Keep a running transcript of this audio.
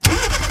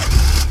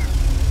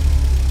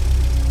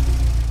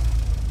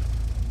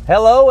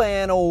Hello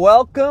and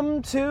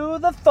welcome to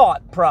the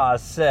thought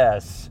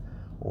process.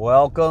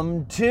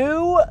 Welcome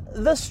to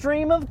the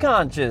stream of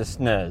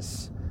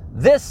consciousness.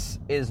 This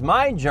is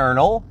my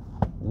journal.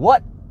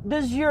 What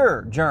does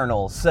your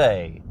journal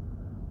say?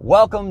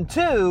 Welcome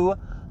to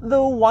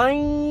the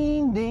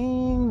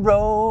Winding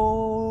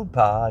Road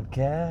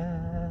Podcast.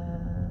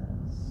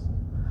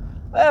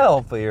 Well,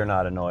 hopefully you're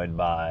not annoyed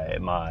by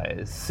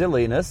my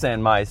silliness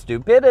and my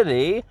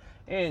stupidity,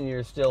 and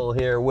you're still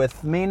here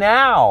with me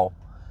now.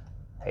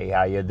 Hey,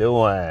 how you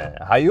doing?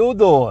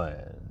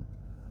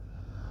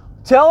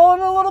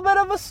 Telling a little bit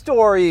of a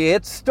story.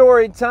 It's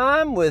story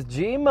time with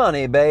G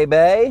Money,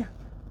 baby.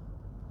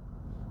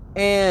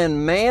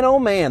 And man, oh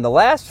man, the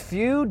last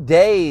few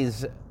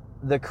days,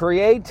 the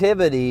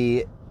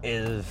creativity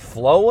is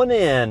flowing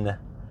in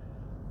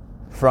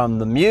from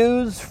the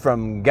muse,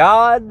 from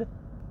God,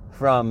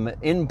 from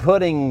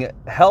inputting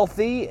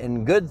healthy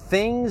and good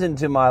things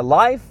into my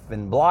life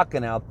and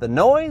blocking out the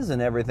noise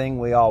and everything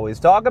we always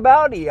talk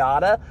about,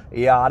 yada,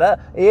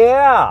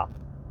 yeah.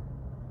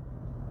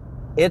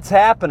 It's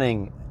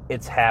happening.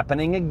 It's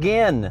happening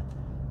again.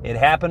 It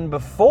happened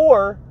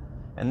before,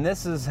 and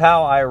this is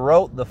how I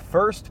wrote the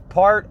first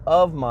part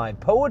of my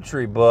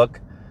poetry book,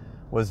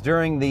 was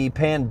during the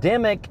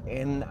pandemic,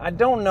 and I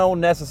don't know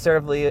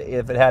necessarily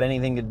if it had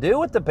anything to do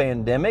with the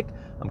pandemic.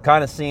 I'm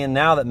kind of seeing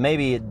now that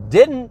maybe it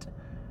didn't,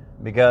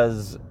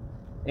 because,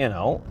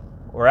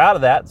 we're out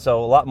of that,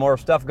 so a lot more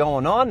stuff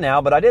going on now,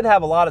 but I did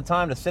have a lot of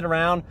time to sit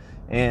around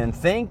and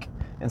think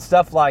and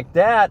stuff like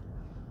that.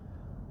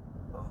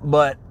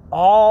 But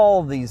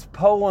all these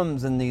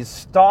poems and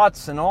these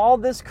thoughts and all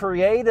this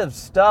creative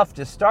stuff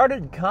just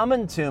started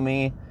coming to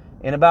me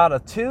in about a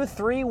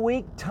 2-3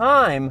 week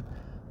time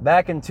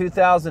back in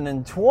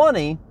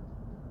 2020.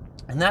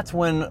 And that's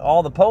when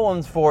all the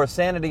poems for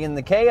Sanity in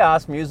the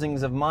Chaos,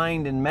 Musings of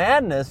Mind and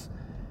Madness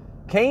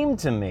came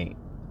to me.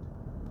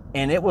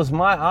 And it was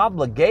my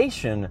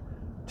obligation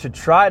to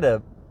try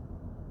to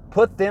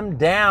put them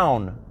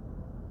down.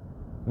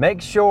 Make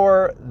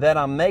sure that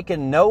I'm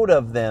making note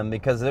of them,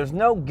 because there's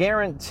no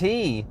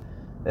guarantee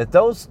that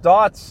those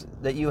thoughts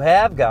that you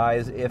have,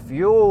 guys, if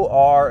you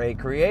are a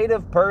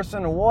creative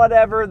person or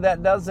whatever,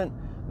 that doesn't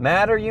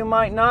matter. You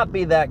might not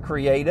be that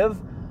creative,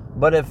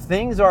 but if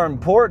things are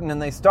important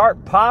and they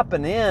start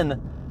popping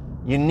in,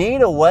 you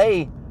need a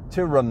way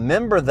to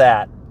remember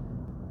that.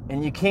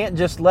 And you can't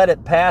just let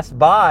it pass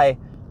by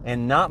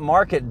and not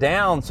mark it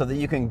down so that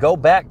you can go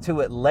back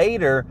to it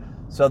later,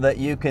 so that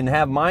you can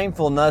have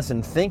mindfulness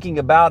and thinking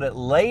about it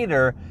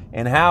later,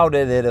 and how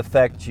did it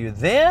affect you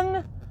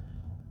then,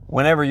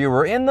 whenever you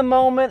were in the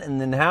moment, and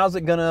then how's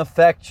it going to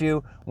affect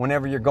you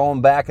whenever you're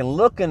going back and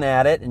looking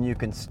at it, and you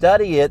can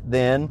study it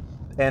then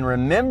and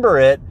remember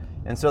it,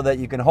 and so that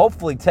you can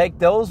hopefully take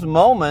those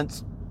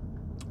moments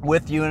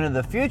with you into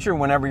the future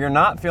whenever you're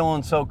not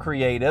feeling so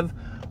creative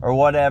or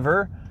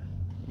whatever,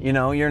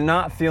 you're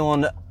not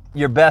feeling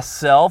your best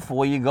self.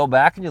 Well, you go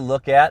back and you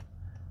look at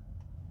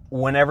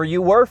whenever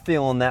you were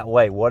feeling that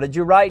way. What did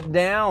you write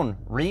down?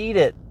 Read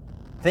it.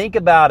 Think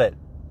about it.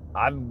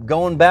 I'm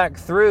going back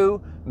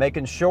through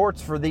making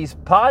shorts for these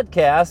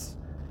podcasts,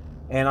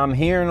 and I'm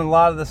hearing a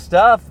lot of the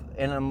stuff,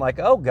 and I'm like,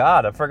 oh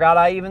God, I forgot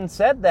I even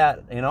said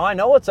that. I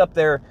know it's up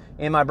there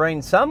in my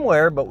brain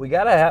somewhere, but we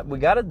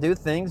gotta do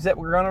things that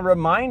we're gonna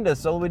remind us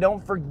so we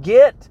don't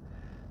forget.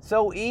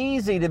 So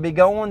easy to be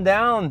going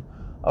down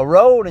a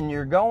road and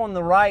you're going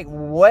the right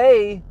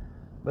way,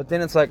 but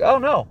then it's like, oh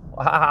no,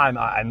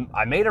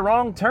 I made a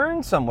wrong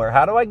turn somewhere.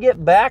 How do I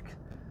get back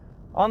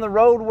on the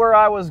road where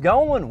I was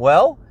going?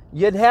 Well,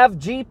 you'd have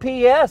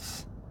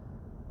GPS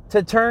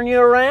to turn you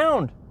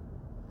around,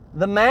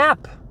 the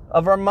map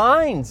of our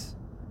minds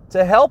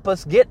to help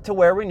us get to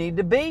where we need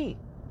to be.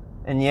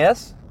 And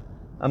yes,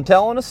 I'm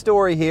telling a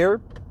story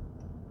here,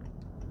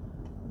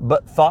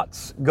 but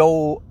thoughts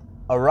go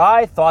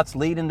awry, thoughts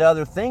lead into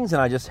other things,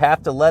 and I just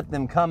have to let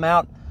them come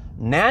out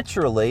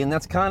naturally, and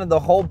that's kind of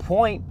the whole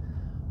point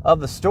of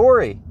the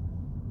story.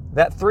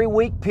 That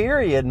 3-week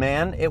period,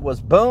 man, it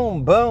was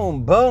boom,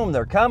 boom, boom,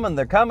 they're coming.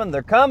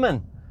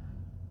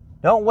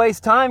 Don't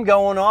waste time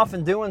going off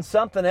and doing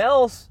something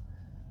else.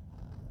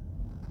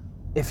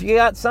 If you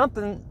got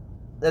something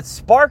that's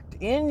sparked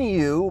in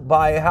you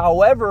by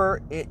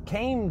however it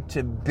came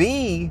to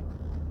be,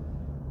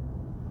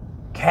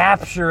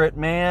 capture it,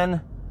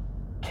 man.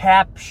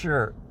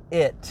 Capture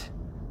it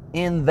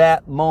in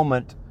that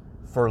moment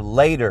for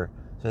later.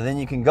 So then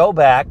you can go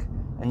back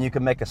and you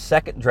can make a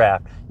second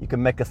draft. You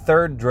can make a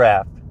third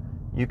draft.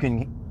 You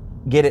can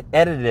get it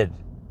edited.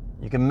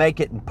 You can make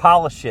it and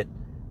polish it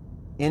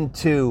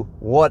into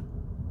what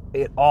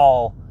it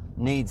all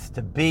needs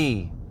to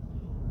be.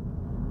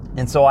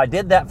 And so I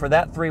did that for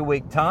that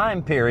 3-week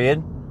time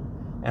period,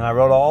 and I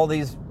wrote all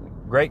these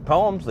great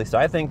poems. At least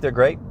I think they're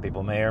great.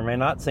 People may or may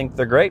not think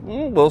they're great.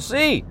 We'll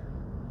see.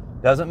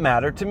 Doesn't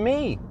matter to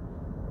me.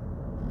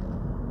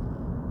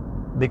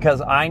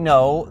 Because I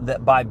know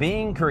that by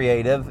being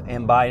creative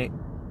and by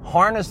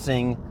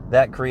harnessing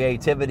that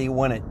creativity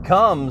when it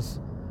comes,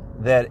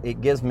 that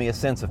it gives me a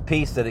sense of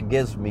peace, that it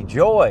gives me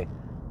joy,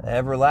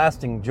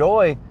 everlasting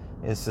joy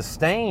is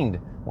sustained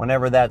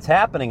whenever that's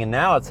happening. And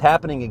now it's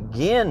happening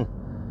again.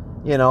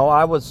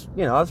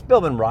 I've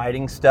still been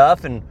writing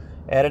stuff and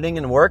editing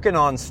and working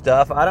on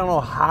stuff. I don't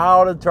know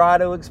how to try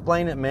to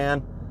explain it,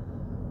 man,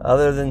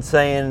 other than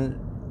saying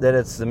that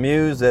it's the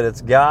muse, that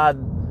it's God,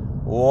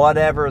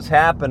 whatever is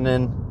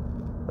happening.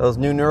 Those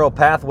new neural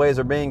pathways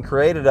are being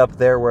created up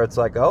there where it's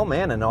like, oh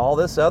man, and all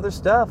this other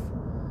stuff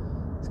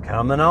is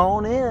coming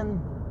on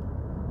in.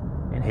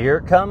 And here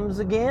it comes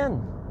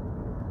again.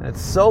 And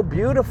it's so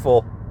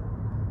beautiful.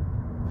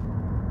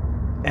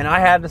 And I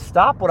had to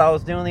stop what I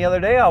was doing the other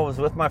day. I was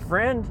with my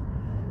friend,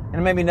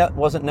 and maybe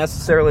wasn't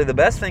necessarily the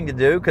best thing to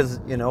do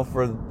because,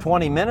 for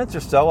 20 minutes or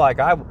so, like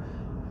I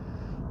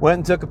went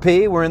and took a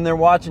pee. We're in there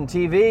watching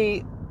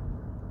TV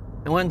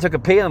and went and took a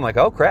pee. And I'm like,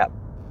 oh crap,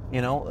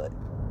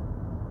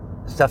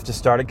 stuff just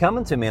started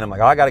coming to me. And I'm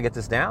like, oh, I got to get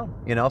this down,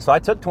 So I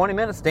took 20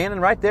 minutes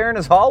standing right there in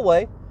his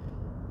hallway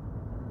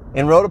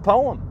and wrote a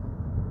poem.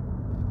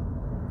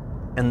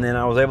 And then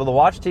I was able to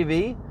watch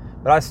TV.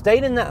 But I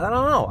stayed in that,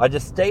 I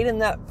just stayed in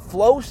that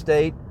flow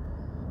state,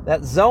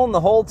 that zone the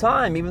whole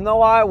time, even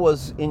though I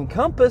was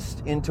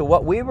encompassed into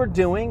what we were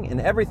doing and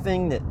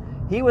everything that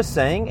he was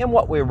saying and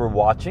what we were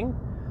watching.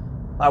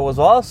 I was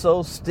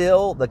also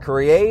still, the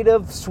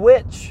creative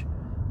switch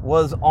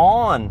was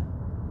on.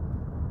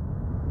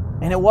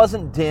 And it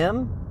wasn't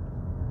dim.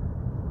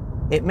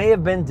 It may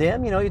have been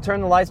dim. You turn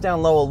the lights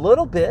down low a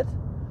little bit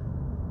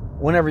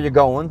whenever you're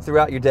going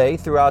throughout your day,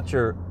 throughout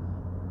your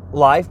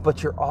life,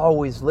 but you're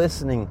always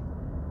listening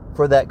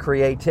for that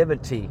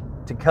creativity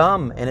to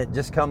come, and it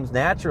just comes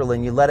naturally,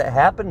 and you let it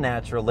happen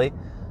naturally.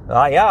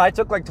 I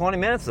took like 20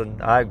 minutes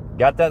and I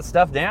got that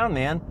stuff down,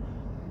 man.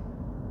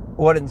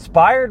 What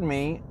inspired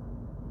me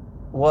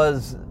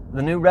was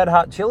the new Red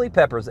Hot Chili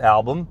Peppers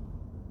album.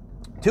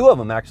 2 of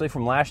them actually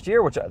from last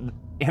year, which I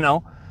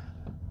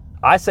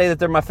say that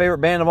they're my favorite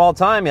band of all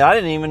time. I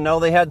didn't even know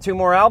they had 2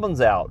 more albums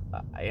out.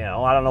 I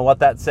don't know what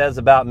that says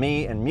about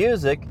me and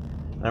music.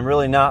 I've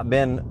really not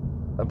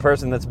been a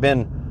person that's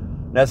been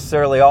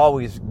necessarily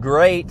always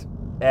great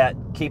at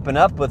keeping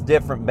up with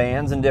different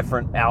bands and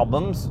different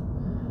albums.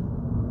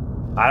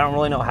 I don't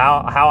really know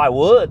how I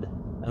would,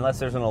 unless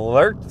there's an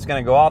alert that's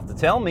going to go off to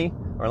tell me,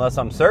 or unless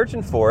I'm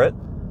searching for it.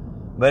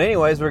 But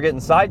anyways, we're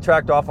getting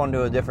sidetracked off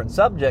onto a different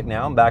subject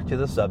now, and back to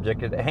the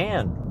subject at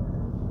hand.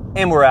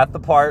 And we're at the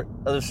part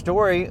of the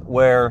story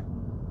where,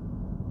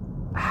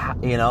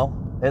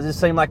 it just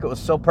seemed like it was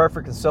so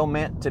perfect and so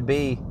meant to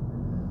be.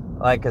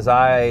 Like, because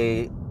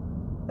I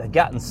had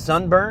gotten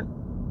sunburnt,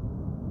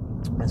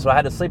 and so I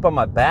had to sleep on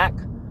my back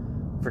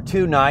for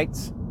 2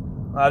 nights.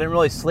 I didn't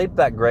really sleep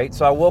that great,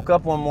 so I woke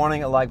up one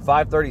morning at like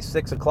 5:30,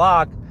 6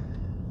 o'clock,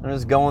 and I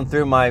was going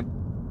through my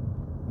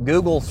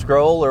Google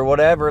scroll or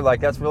whatever. Like,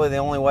 that's really the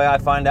only way I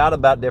find out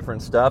about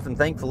different stuff, and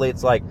thankfully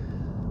it's like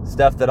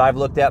stuff that I've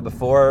looked at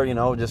before,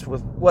 just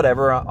with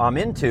whatever I'm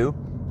into.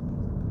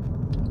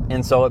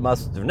 And so it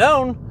must have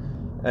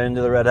known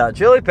into the Red Hot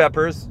Chili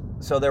Peppers.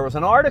 So there was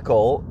an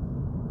article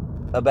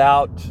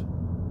about,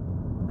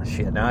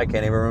 now I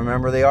can't even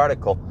remember the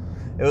article.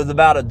 It was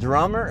about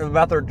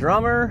their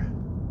drummer,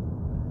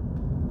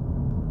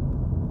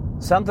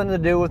 something to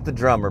do with the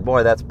drummer.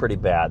 Boy, that's pretty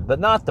bad, but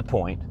not the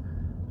point.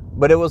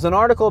 But it was an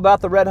article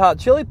about the Red Hot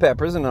Chili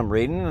Peppers, and I'm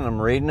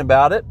reading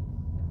about it.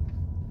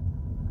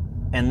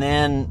 And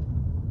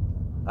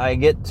then I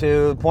get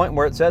to the point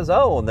where it says,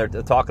 and they're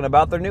talking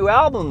about their new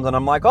albums, and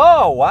I'm like,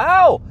 oh,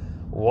 wow.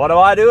 What do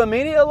I do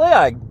immediately?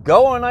 I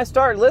go and I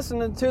start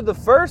listening to the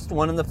first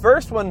one, and the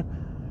first one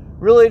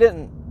really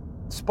didn't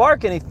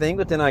spark anything,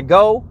 but then I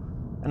go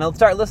and I'll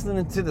start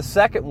listening to the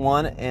second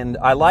one, and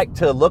I like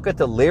to look at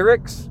the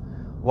lyrics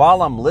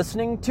while I'm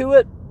listening to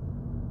it,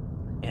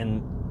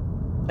 and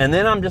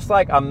then I'm just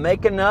like, I'm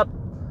making up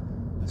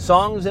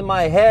songs in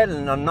my head,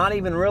 and I'm not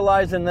even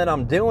realizing that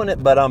I'm doing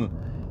it, but I'm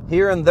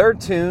hearing their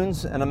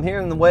tunes, and I'm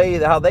hearing the way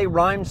how they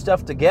rhyme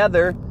stuff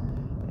together,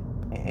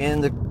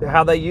 and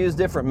how they use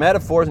different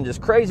metaphors and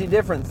just crazy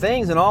different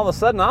things, and all of a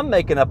sudden I'm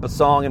making up a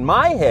song in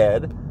my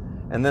head,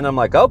 and then I'm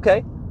like,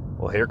 okay,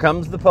 well, here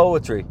comes the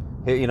poetry.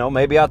 Here,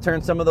 maybe I'll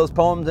turn some of those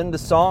poems into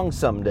songs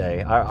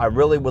someday. I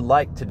really would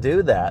like to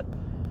do that.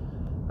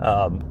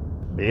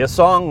 Be a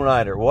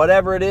songwriter,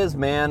 whatever it is,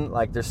 man.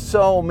 Like, there's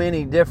so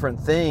many different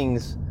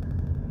things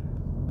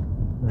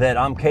that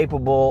I'm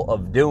capable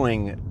of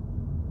doing.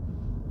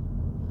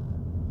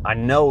 I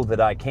know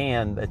that I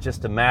can. It's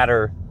just a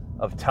matter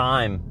of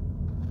time.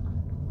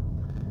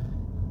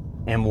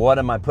 And what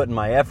am I putting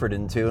my effort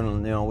into?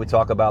 And, we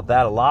talk about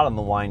that a lot on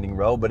the Winding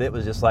Road, but it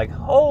was just like,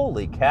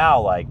 holy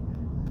cow, like,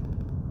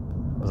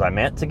 was I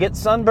meant to get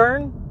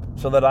sunburned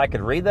so that I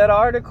could read that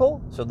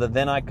article, so that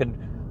then I could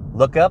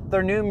look up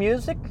their new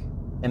music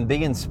and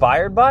be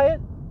inspired by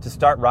it to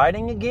start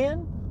writing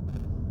again?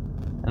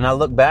 And I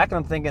look back and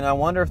I'm thinking, I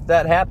wonder if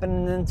that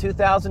happened in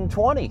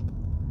 2020.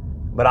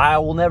 But I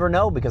will never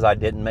know because I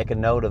didn't make a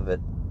note of it.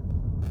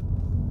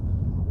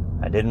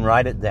 I didn't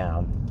write it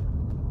down.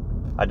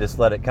 I just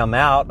let it come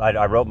out.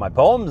 I wrote my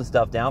poems and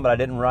stuff down, but I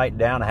didn't write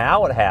down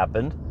how it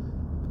happened,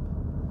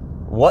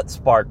 what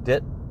sparked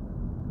it.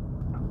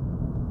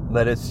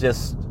 But it's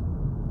just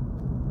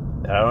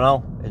I don't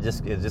know. It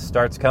just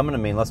starts coming to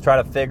me. And let's try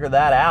to figure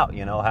that out.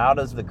 How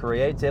does the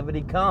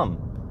creativity come?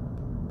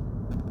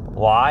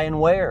 Why and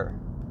where?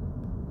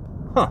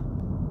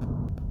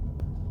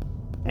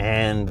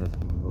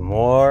 And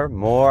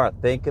more I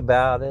think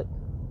about it,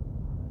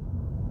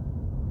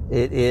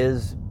 it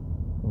is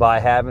by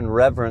having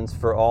reverence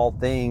for all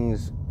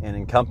things and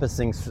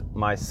encompassing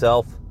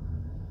myself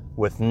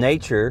with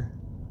nature.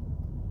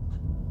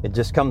 It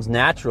just comes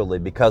naturally,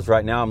 because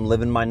right now I'm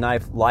living my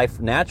life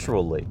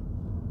naturally.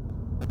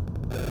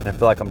 And I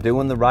feel like I'm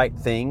doing the right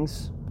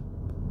things.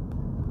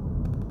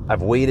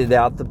 I've weeded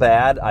out the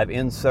bad. I've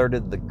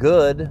inserted the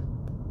good.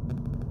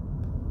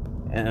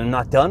 And I'm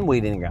not done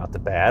weeding out the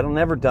bad. I'll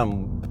never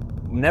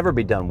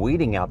be done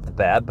weeding out the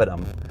bad, but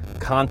I'm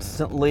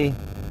constantly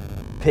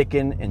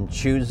picking and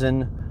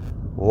choosing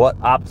what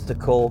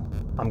obstacle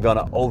I'm going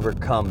to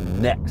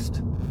overcome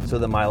next, so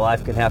that my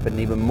life can happen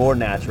even more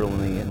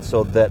naturally, and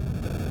so that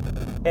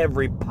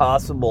every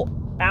possible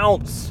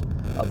ounce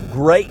of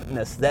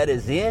greatness that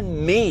is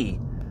in me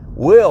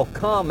will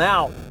come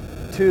out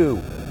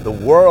to the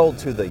world,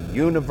 to the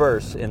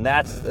universe. And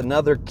that's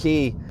another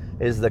key,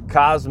 is the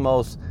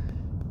cosmos,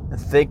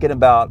 thinking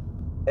about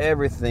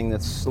everything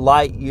that's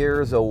light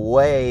years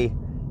away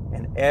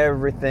and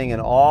everything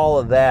and all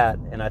of that.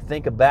 And I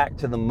think back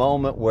to the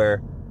moment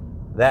where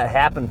that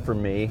happened for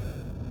me,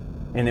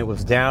 and it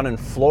was down in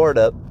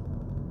Florida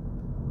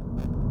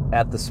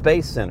at the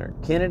Space Center.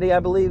 Kennedy, I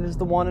believe, is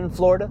the one in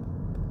Florida.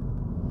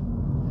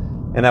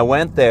 And I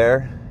went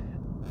there,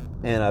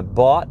 and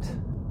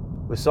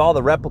we saw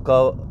the replica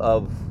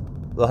of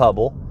the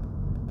Hubble,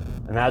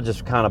 and that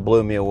just kind of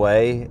blew me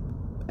away.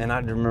 And I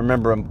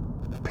remember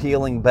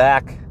peeling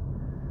back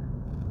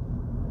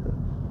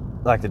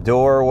like the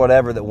door or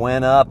whatever that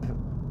went up,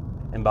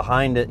 and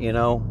behind it,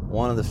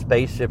 one of the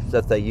spaceships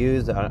that they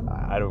used,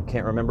 I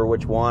can't remember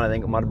which one. I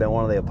think it might have been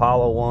one of the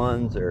Apollo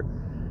ones, or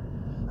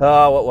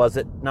what was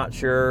it? Not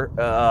sure.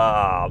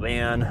 Oh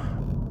man,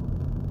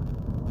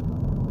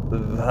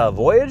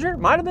 Voyager?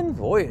 Might have been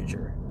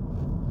Voyager.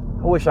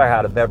 I wish I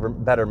had a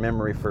better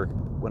memory for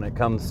when it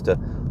comes to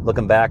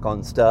looking back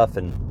on stuff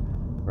and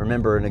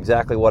remembering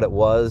exactly what it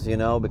was,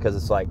 because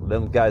it's like,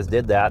 them guys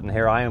did that, and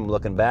here I am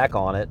looking back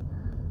on it,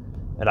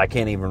 and I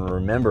can't even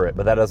remember it.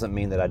 But that doesn't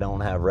mean that I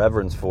don't have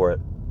reverence for it.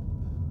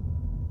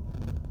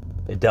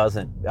 It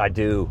doesn't. I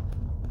do.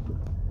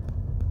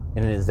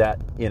 And is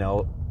that,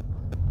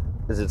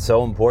 is it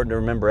so important to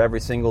remember every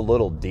single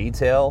little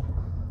detail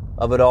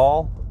of it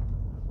all?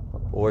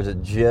 Or is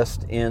it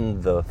just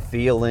in the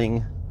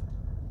feeling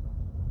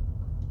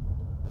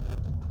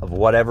of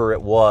whatever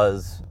it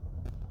was,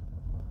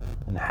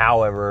 and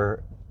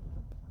however,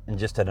 and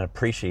just an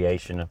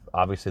appreciation of,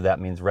 obviously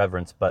that means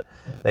reverence. But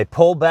they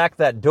pull back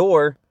that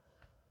door,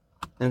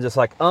 and just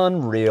like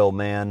unreal,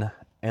 man.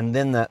 And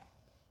then that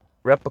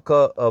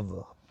replica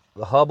of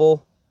the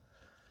Hubble.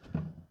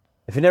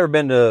 If you've never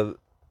been to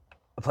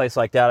a place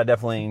like that, I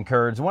definitely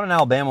encourage. The one in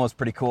Alabama was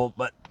pretty cool,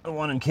 but the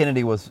one in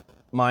Kennedy was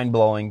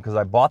mind-blowing, because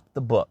I bought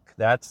the book.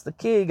 That's the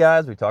key,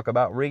 guys. We talk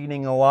about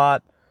reading a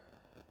lot.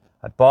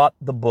 I bought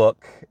the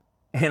book,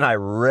 and I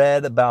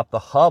read about the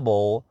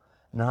Hubble.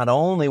 Not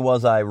only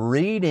was I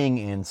reading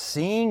and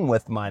seeing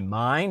with my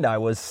mind, I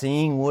was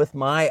seeing with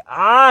my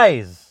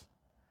eyes.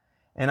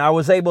 And I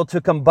was able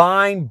to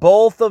combine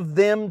both of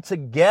them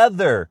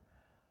together.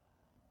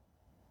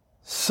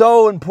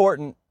 So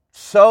important.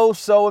 So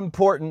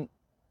important.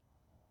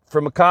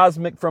 From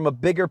a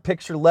bigger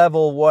picture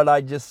level, what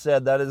I just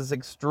said, that is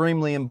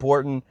extremely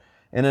important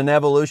in an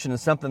evolution.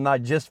 It's something I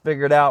just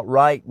figured out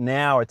right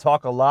now. I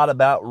talk a lot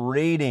about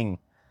reading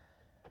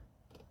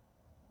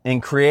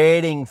and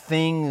creating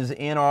things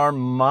in our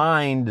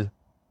mind,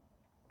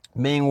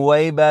 being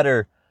way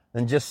better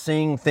than just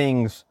seeing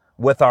things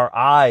with our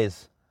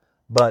eyes.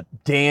 But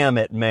damn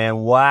it, man,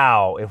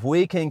 wow. If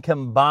we can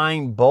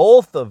combine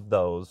both of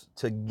those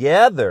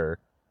together,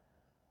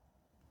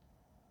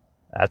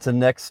 that's a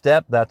next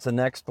step. That's a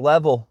next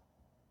level.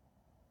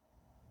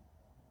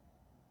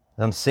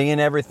 I'm seeing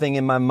everything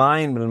in my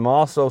mind, but I'm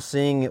also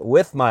seeing it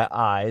with my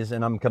eyes,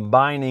 and I'm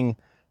combining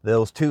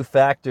those two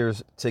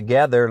factors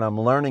together, and I'm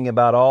learning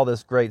about all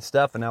this great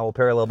stuff. And now we'll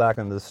parallel back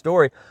into the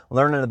story,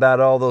 learning about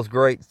all those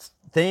great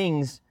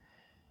things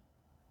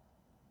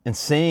and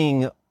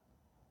seeing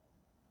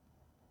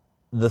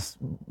this,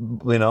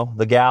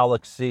 the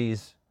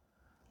galaxies,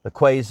 the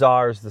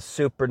quasars, the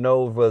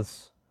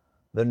supernovas,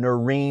 the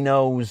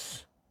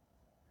neutrinos.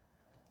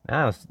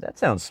 Now, that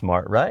sounds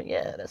smart, right?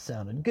 Yeah, that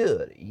sounded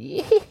good.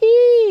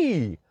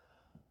 Yee-hee-hee.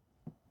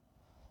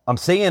 I'm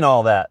seeing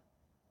all that,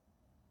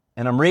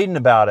 and I'm reading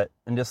about it,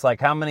 and just like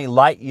how many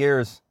light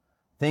years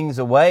things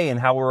away, and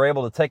how we're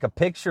able to take a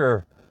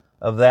picture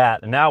of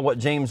that. And now what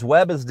James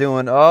Webb is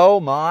doing, oh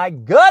my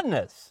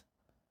goodness.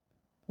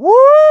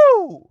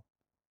 Woo!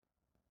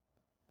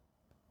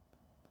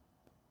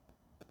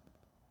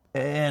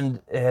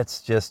 And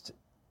it's just,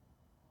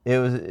 it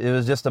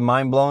was just a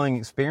mind-blowing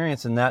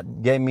experience, and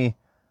that gave me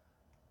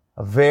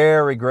a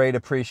very great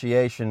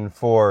appreciation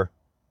for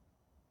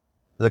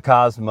the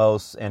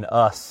cosmos and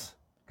us,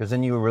 because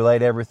then you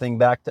relate everything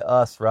back to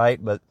us,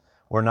 right? But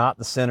we're not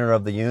the center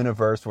of the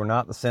universe. We're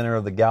not the center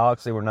of the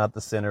galaxy. We're not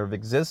the center of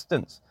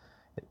existence.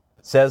 It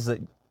says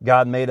that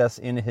God made us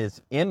in his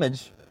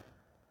image.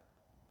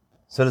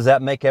 So does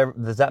that make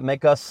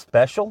us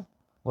special?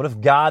 What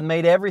if God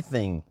made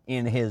everything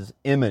in his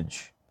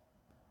image?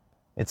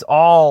 It's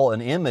all an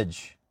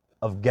image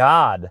of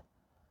God.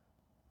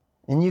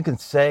 And you can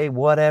say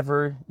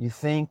whatever you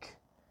think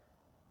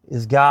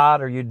is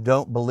God, or you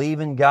don't believe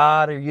in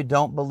God, or you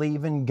don't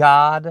believe in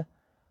God.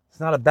 It's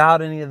not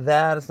about any of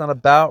that. It's not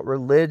about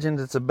religion.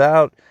 It's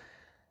about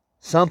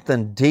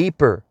something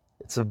deeper.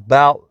 It's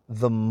about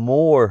the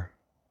more,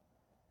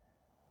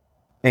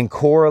 and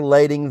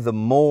correlating the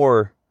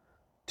more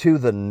to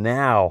the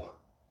now.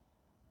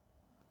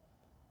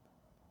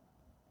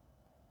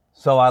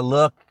 So I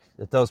look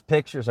at those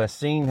pictures, I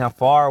seen how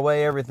far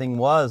away everything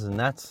was, and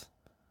that's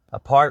a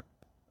part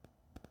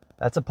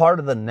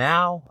of the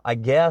now, I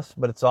guess,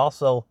 but it's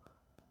also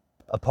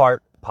a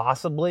part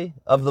possibly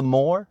of the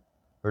more.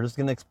 We're just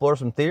going to explore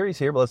some theories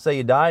here, but let's say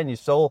you die and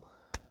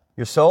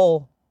your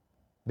soul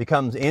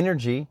becomes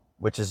energy,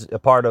 which is a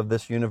part of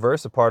this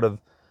universe, a part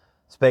of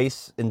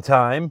space and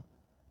time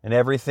and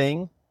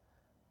everything.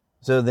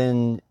 So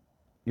then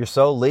your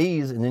soul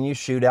leaves and then you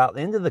shoot out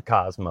into the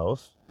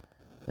cosmos.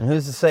 And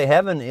who's to say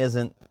heaven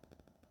isn't?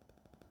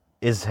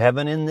 Is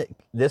heaven in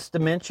this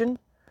dimension?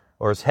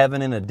 Or is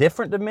heaven in a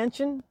different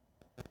dimension?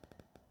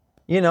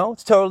 You know,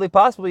 it's totally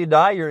possible. You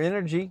die, your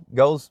energy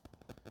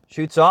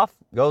shoots off,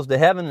 goes to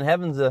heaven, and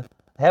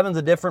heaven's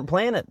a different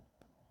planet.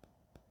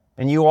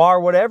 And you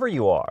are whatever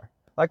you are.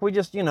 Like we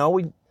just,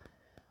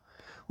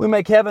 we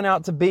make heaven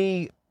out to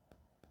be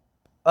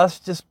us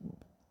just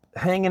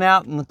hanging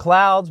out in the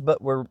clouds,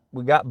 but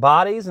we got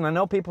bodies, and I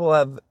know people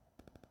have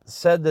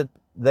said that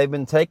they've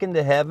been taken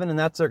to heaven and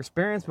that's their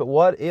experience, but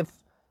what if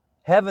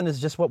heaven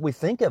is just what we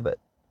think of it?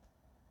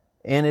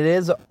 And it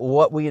is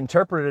what we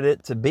interpreted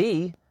it to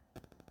be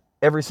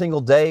every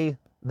single day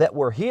that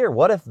we're here.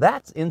 What if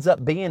that ends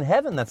up being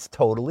heaven? That's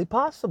totally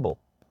possible.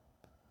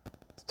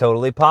 It's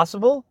totally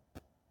possible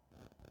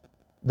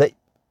that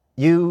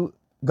you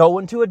go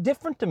into a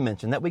different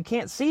dimension that we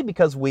can't see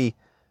because we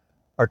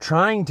are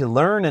trying to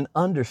learn and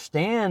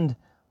understand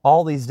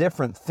all these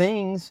different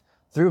things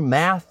through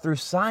math, through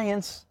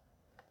science.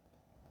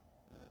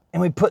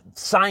 And we put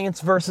science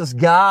versus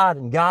God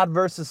and God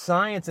versus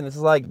science. And it's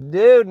like,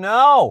 dude,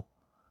 no,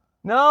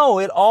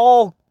 it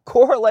all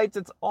correlates.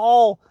 It's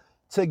all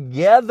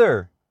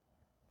together.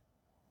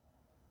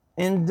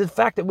 And the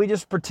fact that we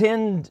just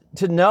pretend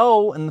to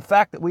know, and the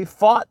fact that we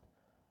fought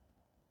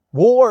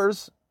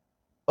wars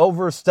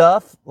over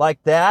stuff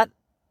like that,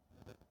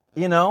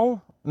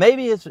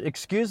 maybe it's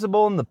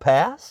excusable in the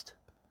past.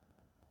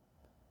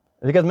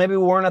 Because maybe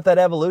we weren't at that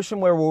evolution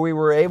where we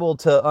were able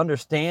to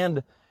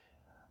understand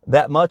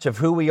that much of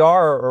who we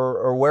are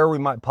or where we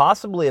might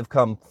possibly have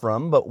come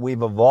from, but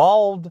we've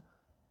evolved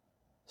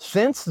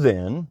since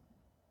then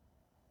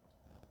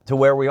to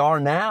where we are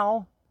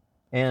now,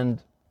 and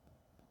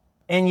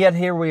yet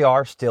here we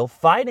are still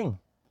fighting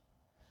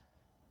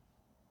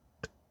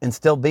and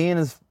still being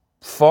as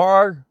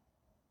far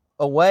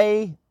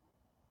away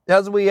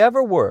as we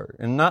ever were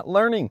and not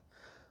learning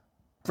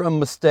from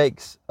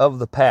mistakes of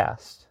the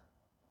past.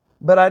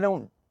 But I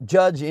don't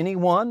judge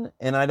anyone,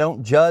 and I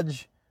don't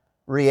judge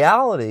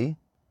reality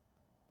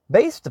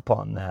based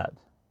upon that.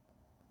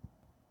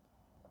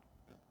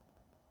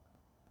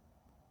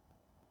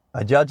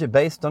 I judge it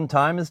based on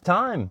time is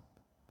time.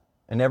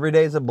 And every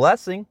day is a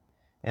blessing.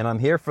 And I'm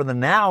here for the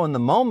now and the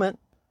moment.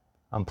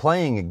 I'm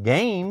playing a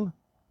game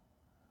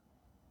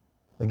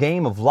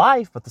of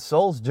life, but the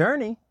soul's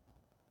journey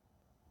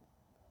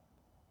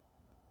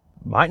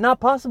might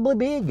not possibly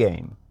be a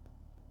game.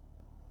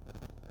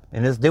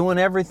 And is doing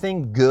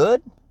everything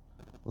good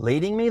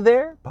leading me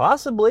there?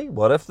 Possibly.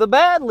 What if the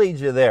bad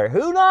leads you there?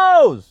 Who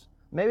knows?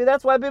 Maybe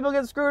that's why people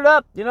get screwed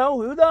up.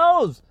 Who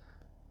knows?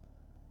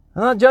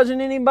 I'm not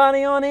judging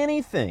anybody on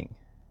anything.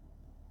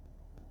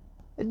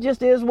 It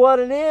just is what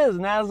it is,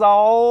 and that's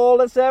all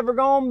it's ever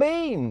going to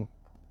be.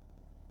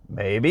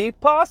 Maybe,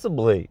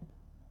 possibly.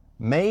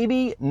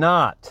 Maybe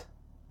not.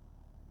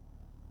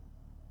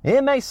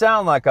 It may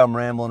sound like I'm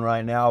rambling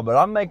right now, but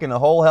I'm making a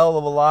whole hell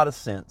of a lot of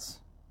sense.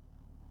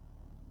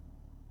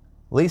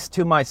 At least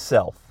to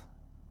myself.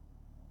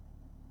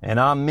 And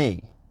I'm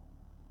me.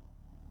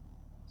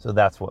 So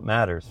that's what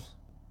matters.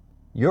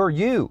 You're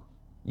you.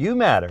 You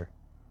matter.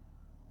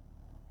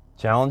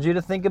 Challenge you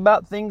to think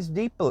about things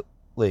deeply.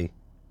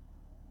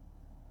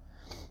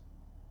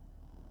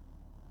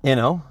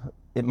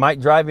 It might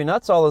drive you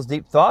nuts, all those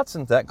deep thoughts,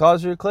 and if that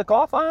causes you to click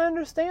off, I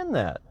understand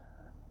that.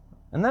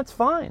 And that's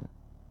fine.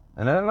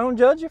 And I don't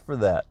judge you for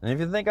that. And if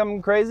you think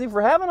I'm crazy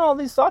for having all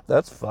these thoughts,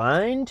 that's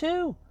fine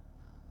too.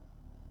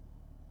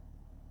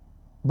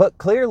 But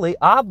clearly,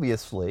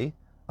 obviously,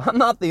 I'm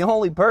not the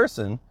only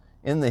person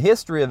in the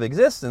history of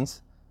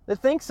existence that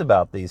thinks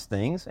about these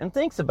things and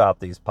thinks about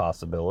these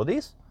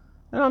possibilities.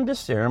 And I'm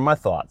just sharing my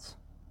thoughts.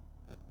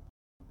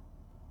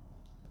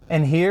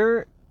 And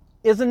here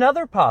is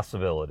another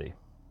possibility.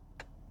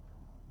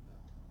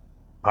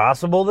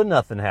 possible that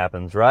nothing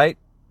happens, right?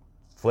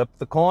 Flip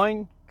the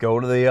coin, go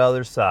to the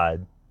other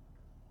side.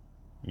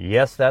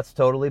 Yes, that's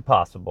totally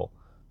possible.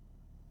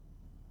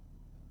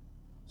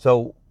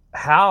 So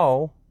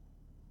how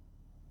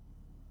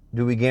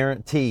do we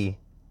guarantee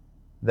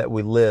that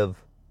we live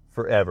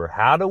forever?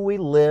 How do we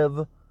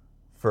live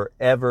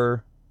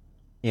forever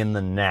in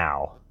the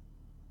now?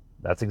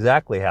 That's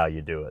exactly how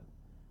you do it.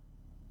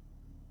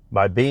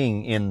 By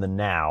being in the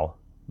now,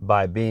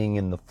 by being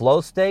in the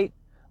flow state,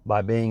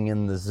 by being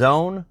in the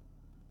zone.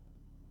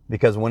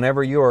 Because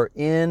whenever you are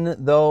in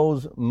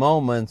those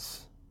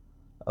moments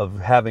of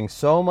having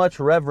so much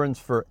reverence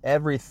for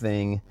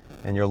everything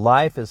and your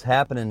life is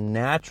happening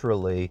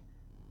naturally,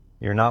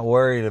 you're not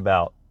worried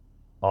about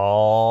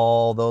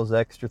all those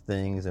extra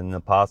things and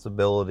the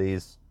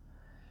possibilities,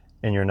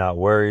 and you're not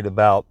worried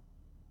about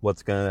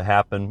what's going to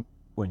happen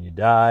when you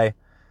die.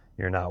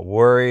 You're not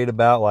worried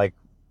about like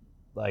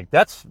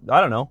that's, I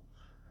don't know.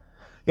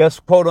 Yes,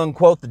 quote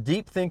unquote, the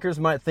deep thinkers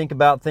might think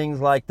about things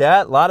like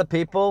that. A lot of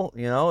people,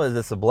 is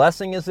this a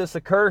blessing? Is this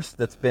a curse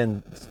that's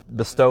been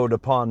bestowed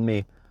upon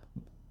me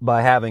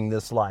by having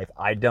this life?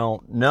 I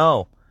don't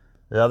know.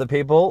 The other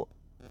people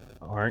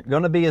aren't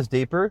going to be as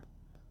deeper,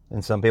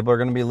 and some people are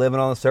going to be living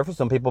on the surface.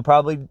 Some people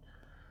probably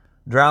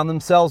drown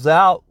themselves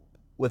out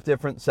with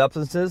different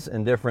substances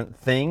and different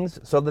things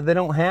so that they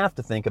don't have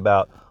to think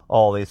about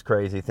all these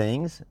crazy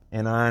things.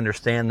 And I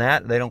understand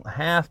that. They don't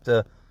have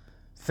to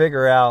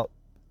figure out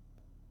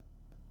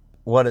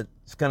what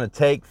it's going to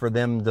take for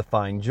them to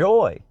find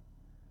joy.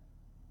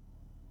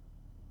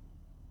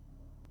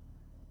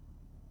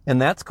 And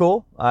that's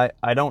cool. I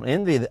don't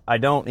envy and I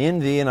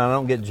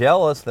don't get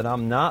jealous that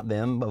I'm not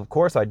them. Of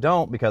course I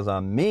don't, because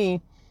I'm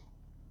me.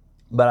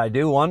 But I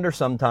do wonder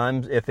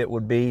sometimes if it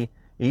would be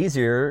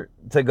easier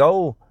to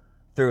go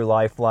through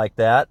life like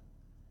that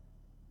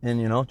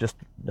and, just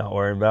not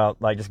worry about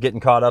just getting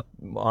caught up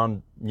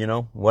on,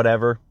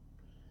 whatever.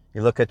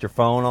 You look at your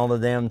phone all the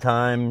damn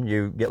time.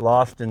 You get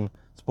lost in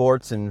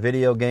sports and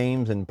video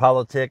games and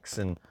politics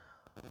and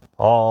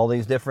all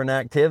these different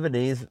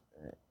activities.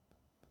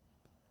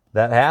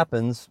 That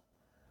happens.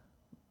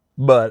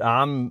 But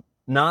I'm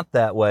not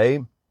that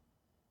way.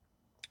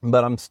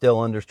 But I'm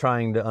still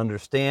trying to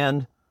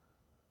understand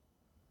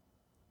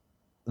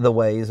the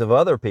ways of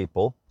other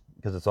people,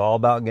 because it's all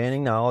about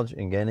gaining knowledge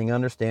and gaining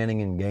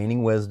understanding and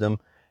gaining wisdom,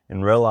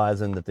 and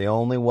realizing that the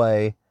only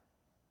way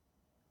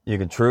you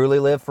can truly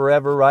live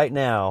forever right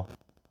now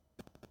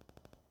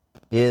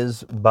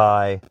is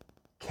by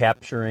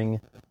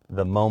capturing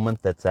the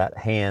moment that's at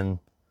hand,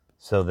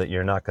 so that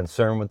you're not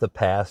concerned with the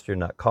past, you're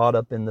not caught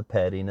up in the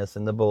pettiness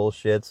and the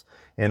bullshits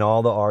and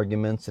all the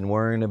arguments and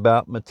worrying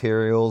about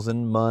materials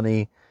and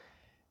money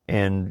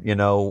and,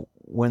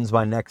 when's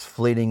my next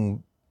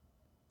fleeting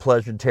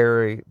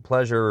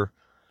pleasure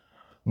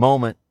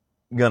moment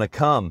gonna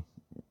come.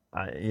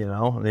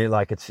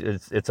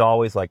 It's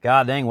always like,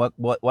 God dang,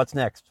 what's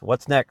next?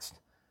 What's next?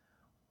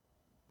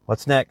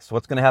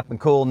 What's gonna happen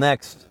cool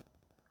next?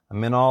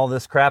 I'm in all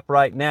this crap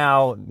right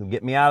now.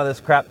 Get me out of this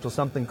crap so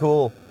something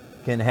cool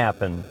can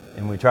happen.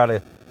 And we try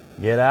to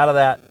get out of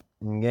that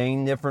and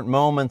gain different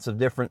moments of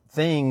different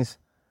things.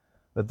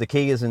 But the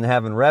key is in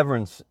having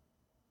reverence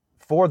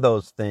for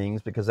those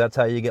things, because that's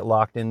how you get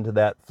locked into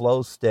that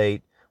flow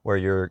state where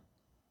you're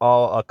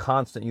all a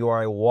constant. You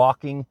are a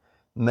walking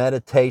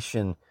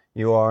meditation.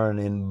 You are an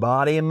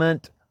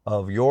embodiment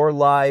of your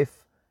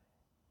life,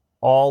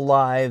 all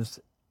lives,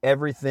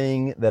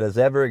 everything that has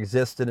ever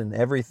existed and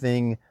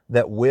everything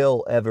that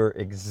will ever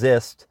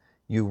exist.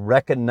 You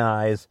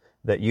recognize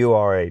that you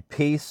are a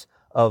piece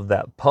of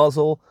that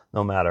puzzle,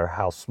 no matter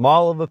how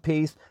small of a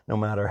piece, no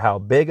matter how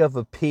big of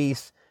a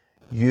piece.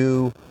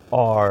 You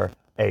are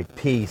a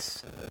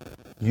piece.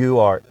 You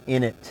are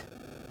in it.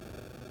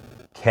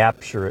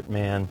 Capture it,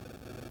 man,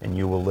 and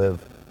you will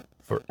live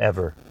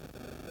forever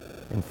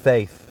in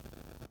faith.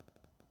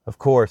 Of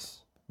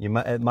course,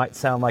 it might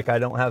sound like I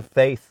don't have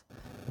faith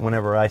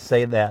whenever I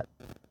say that,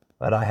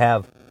 but I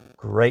have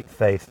great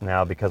faith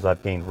now because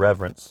I've gained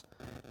reverence.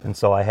 And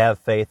so I have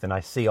faith, and I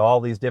see all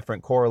these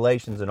different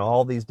correlations and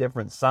all these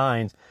different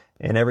signs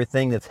and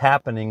everything that's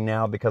happening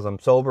now because I'm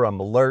sober, I'm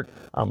alert,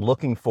 I'm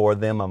looking for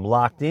them, I'm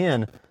locked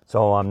in,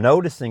 so I'm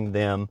noticing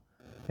them,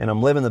 and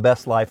I'm living the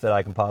best life that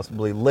I can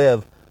possibly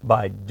live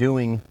by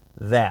doing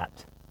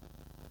that.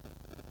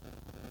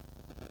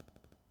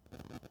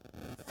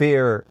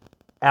 Fear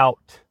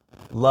out,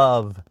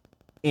 love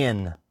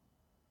in.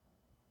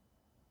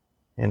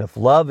 And if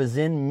love is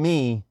in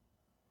me,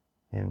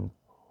 and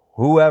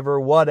whoever,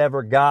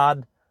 whatever,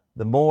 God,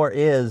 the more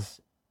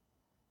is,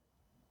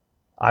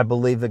 I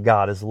believe that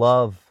God is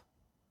love.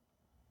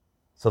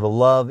 So the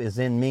love is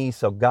in me,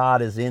 so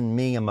God is in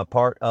me. I'm a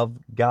part of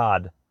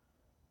God.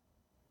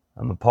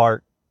 I'm a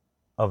part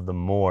of the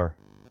more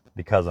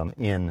because I'm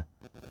in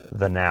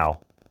the now.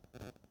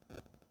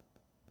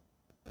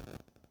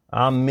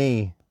 I'm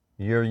me,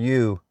 you're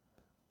you,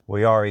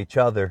 we are each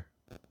other.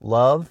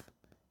 Love,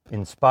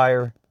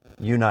 inspire,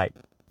 unite.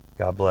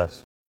 God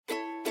bless.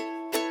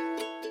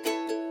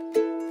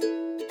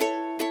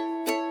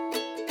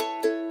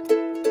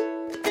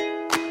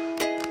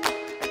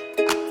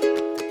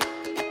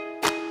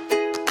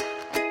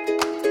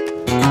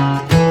 Bye.